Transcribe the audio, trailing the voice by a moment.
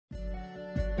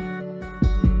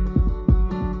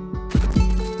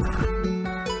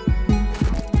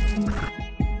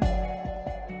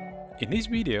this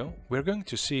video, we're going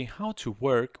to see how to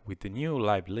work with the new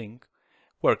live link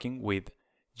working with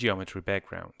geometry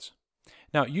backgrounds.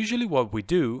 Now, usually what we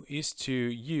do is to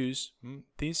use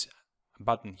this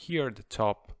button here at the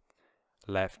top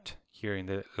left here in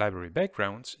the library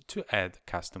backgrounds to add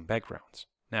custom backgrounds.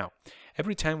 Now,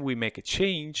 every time we make a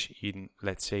change in,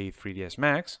 let's say, 3ds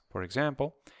Max, for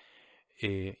example,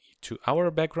 to our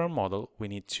background model, we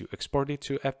need to export it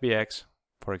to FBX,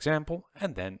 for example,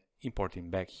 and then importing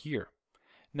back here.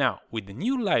 Now, with the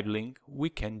new live link, we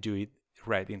can do it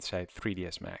right inside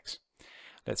 3ds Max.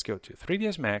 Let's go to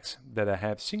 3ds Max that I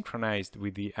have synchronized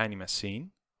with the anima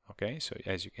scene. Okay, so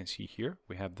as you can see here,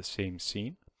 we have the same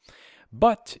scene.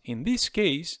 But in this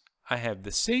case, I have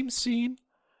the same scene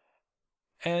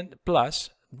and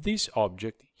plus this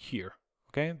object here.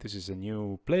 Okay, this is a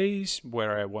new place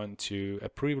where I want to, a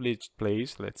privileged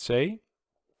place, let's say,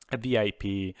 a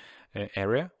VIP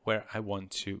area where I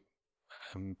want to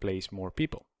place more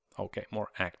people. Okay, more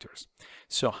actors.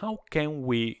 So how can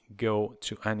we go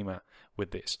to anima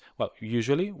with this? Well,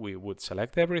 usually we would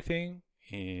select everything,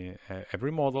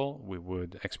 every model, we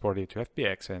would export it to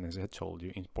FBX, and as I told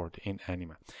you, import in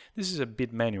anima. This is a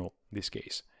bit manual in this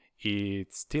case.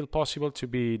 It's still possible to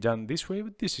be done this way,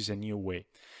 but this is a new way.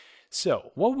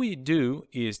 So what we do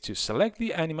is to select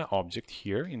the anima object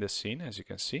here in the scene, as you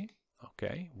can see.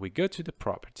 Okay, we go to the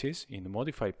properties in the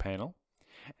modify panel,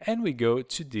 and we go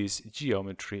to this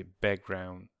geometry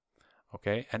background.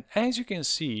 Okay, and as you can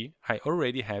see, I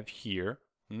already have here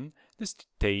the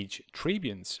stage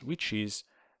tribunes, which is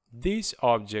this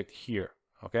object here.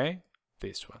 Okay,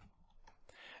 this one.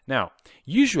 Now,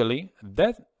 usually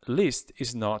that list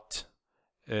is not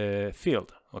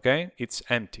filled. Okay, it's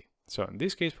empty. So in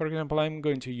this case, for example, I'm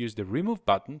going to use the remove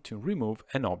button to remove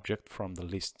an object from the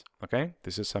list. Okay,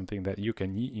 this is something that you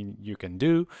can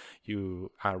do.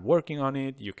 You are working on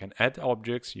it. You can add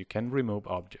objects. You can remove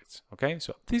objects. Okay,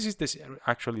 so this is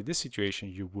actually the situation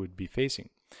you would be facing.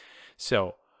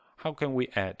 So how can we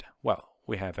add? Well,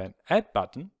 we have an add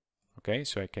button. Okay,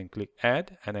 so I can click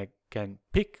add and I can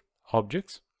pick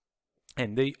objects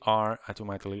and they are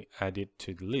automatically added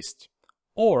to the list.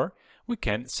 Or we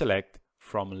can select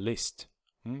from a list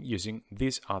using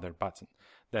this other button.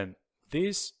 Then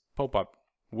this pop-up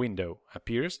window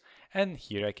appears and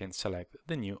here I can select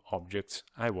the new objects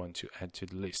I want to add to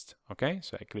the list. Okay,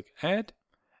 so I click add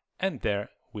and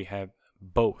there we have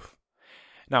both.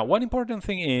 Now, one important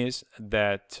thing is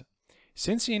that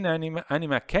since in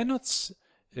anima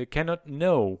cannot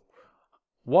know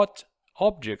what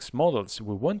objects models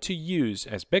we want to use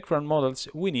as background models,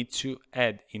 we need to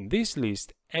add in this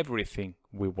list everything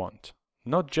we want.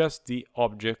 Not just the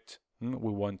object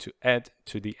we want to add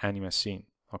to the anima scene.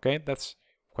 Okay, that's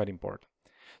quite important.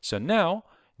 So now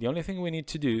the only thing we need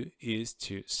to do is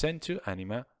to send to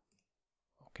anima.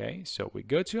 Okay, so we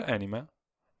go to anima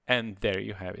and there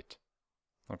you have it.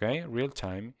 Okay, real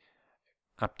time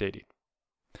updated.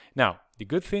 Now the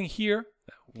good thing here,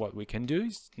 what we can do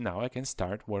is now I can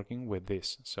start working with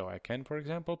this. So I can, for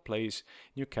example, place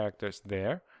new characters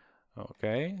there.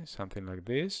 Okay, something like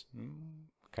this.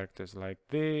 Characters like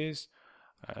this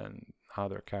and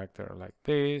other character like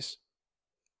this.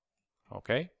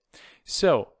 Okay,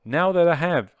 so now that I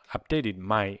have updated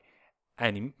my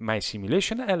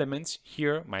simulation elements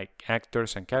here, my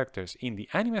actors and characters in the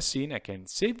anima scene, I can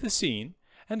save the scene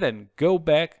and then go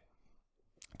back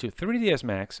to 3ds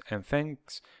Max, and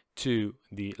thanks to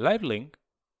the live link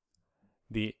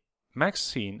the Max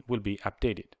scene will be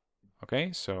updated.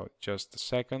 Okay, so just a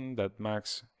second that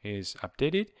Max is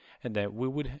updated, and then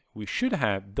we should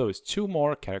have those two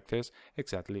more characters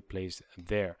exactly placed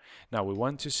there. Now we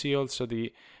want to see also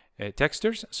the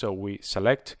textures, so we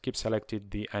keep selected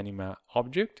the anima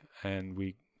object, and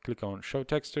we click on show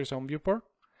textures on viewport,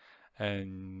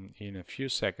 and in a few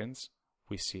seconds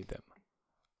we see them.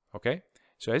 Okay,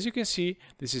 so as you can see,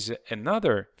 this is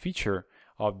another feature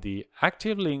of the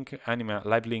active link anima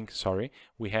live link. Sorry,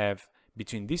 we have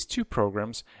between these two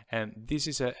programs, and this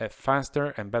is a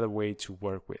faster and better way to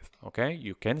work with. Okay,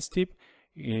 you can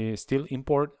still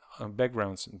import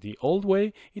backgrounds the old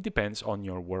way. It depends on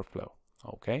your workflow.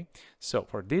 Okay, so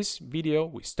for this video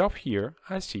we stop here.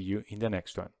 I'll see you in the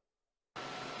next one.